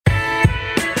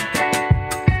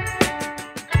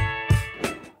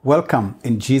Welcome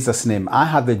in Jesus' name. I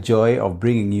have the joy of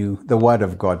bringing you the Word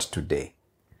of God today.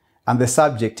 And the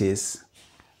subject is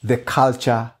the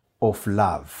culture of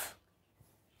love.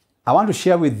 I want to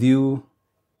share with you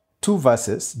two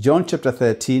verses, John chapter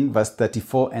 13, verse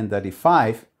 34 and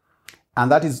 35.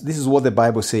 And this is what the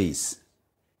Bible says.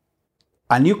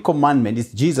 A new commandment,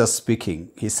 is Jesus speaking.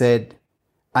 He said,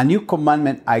 "A new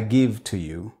commandment I give to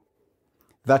you,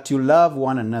 that you love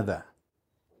one another.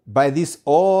 By this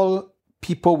all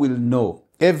people will know,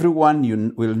 everyone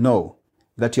you will know,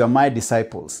 that you are my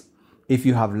disciples, if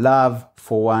you have love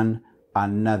for one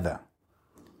another."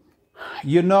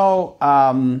 You know,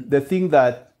 the thing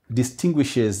that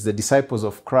distinguishes the disciples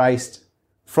of Christ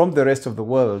from the rest of the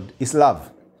world is love.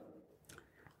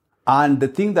 And the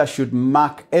thing that should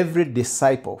mark every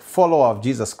disciple, follower of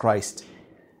Jesus Christ,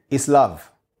 is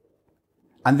love.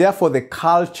 And therefore, the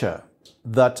culture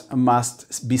that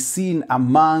must be seen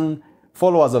among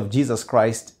followers of Jesus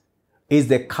Christ is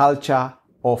the culture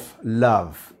of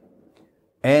love.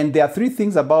 And there are three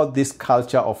things about this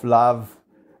culture of love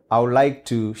I would like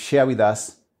to share with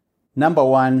us. Number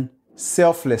one,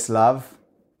 selfless love.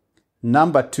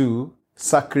 Number two,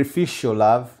 sacrificial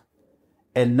love.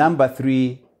 And number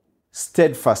three,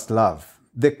 steadfast love.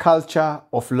 The culture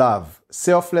of love: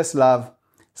 selfless love,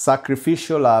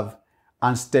 sacrificial love,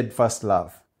 and steadfast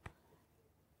love.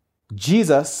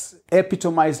 Jesus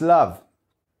epitomized love,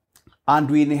 and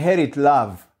we inherit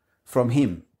love from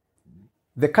him.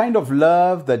 The kind of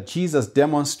love that Jesus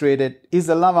demonstrated is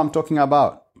the love I'm talking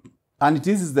about. And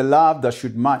this is the love that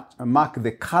should mark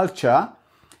the culture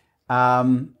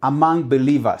among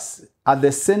believers. At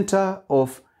the center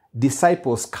of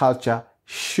disciples' culture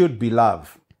should be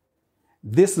love.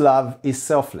 This love is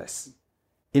selfless.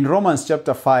 In Romans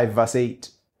chapter 5, verse 8,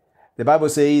 the Bible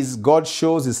says, "God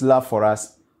shows his love for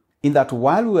us, in that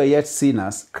while we were yet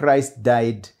sinners, Christ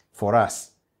died for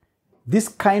us." This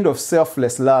kind of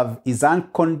selfless love is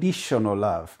unconditional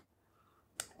love.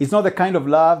 It's not the kind of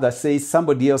love that says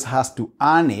somebody else has to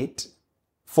earn it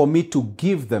for me to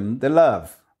give them the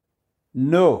love.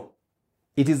 No.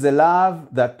 It is the love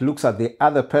that looks at the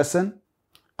other person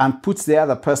and puts the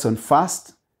other person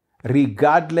first,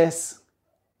 regardless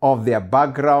of their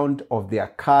background, of their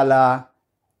color,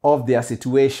 of their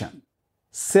situation.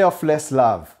 Selfless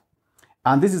love.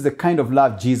 And this is the kind of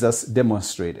love Jesus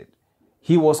demonstrated.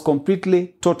 He was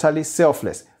completely, totally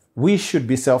selfless. We should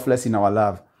be selfless in our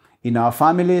love. In our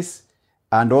families,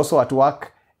 and also at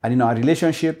work, and in our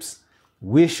relationships,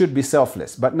 we should be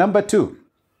selfless. But number two,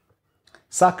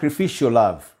 sacrificial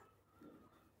love.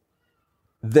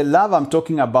 The love I'm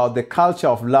talking about, the culture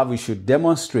of love we should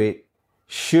demonstrate,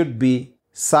 should be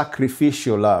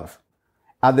sacrificial love.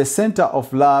 At the center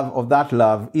of love, of that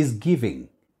love, is giving.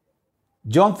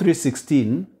 John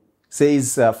 3:16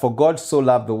 says, "For God so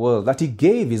loved the world that he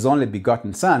gave his only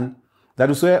begotten Son, that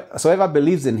whosoever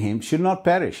believes in him should not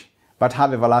perish, but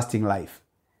have everlasting life."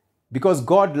 Because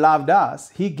God loved us,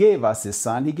 he gave us his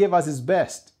Son, he gave us his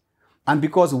best. And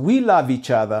because we love each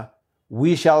other,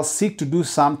 we shall seek to do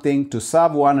something to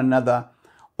serve one another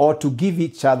or to give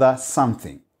each other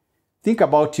something. Think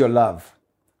about your love.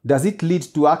 Does it lead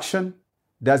to action?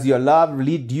 Does your love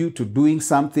lead you to doing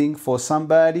something for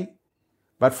somebody?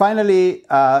 But finally,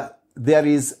 there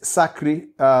is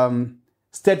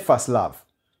steadfast love.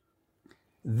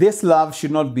 This love should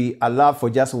not be a love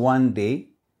for just one day.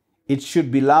 It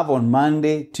should be love on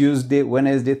Monday, Tuesday,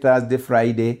 Wednesday, Thursday,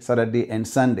 Friday, Saturday, and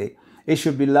Sunday. It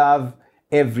should be love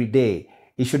every day.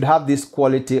 It should have this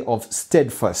quality of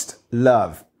steadfast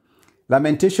love.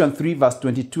 Lamentation 3, verse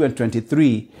 22 and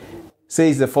 23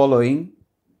 says the following.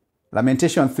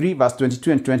 Lamentation 3, verse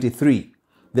 22 and 23.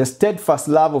 "The steadfast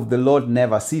love of the Lord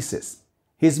never ceases.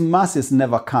 His mercies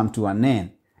never come to an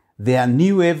end. They are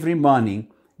new every morning.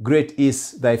 Great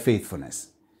is thy faithfulness."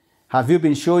 Have you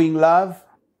been showing love?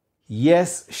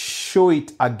 Yes, show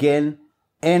it again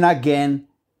and again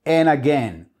and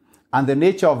again. And the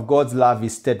nature of God's love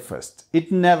is steadfast.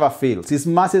 It never fails. His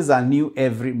mercies are new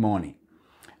every morning.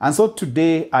 And so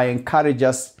today I encourage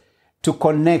us to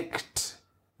connect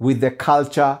with the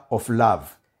culture of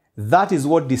love. That is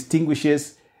what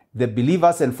distinguishes the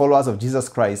believers and followers of Jesus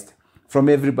Christ from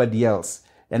everybody else.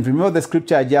 And remember the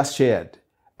scripture I just shared.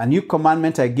 "A new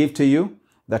commandment I give to you,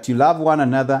 that you love one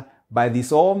another. By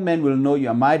this all men will know you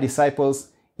are my disciples,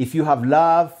 if you have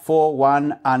love for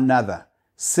one another."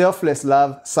 Selfless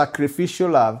love,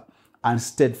 sacrificial love, and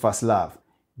steadfast love.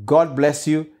 God bless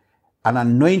you and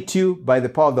anoint you by the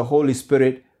power of the Holy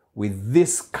Spirit with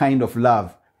this kind of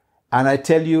love. And I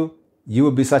tell you, you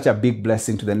will be such a big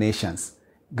blessing to the nations.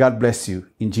 God bless you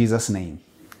in Jesus' name.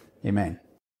 Amen.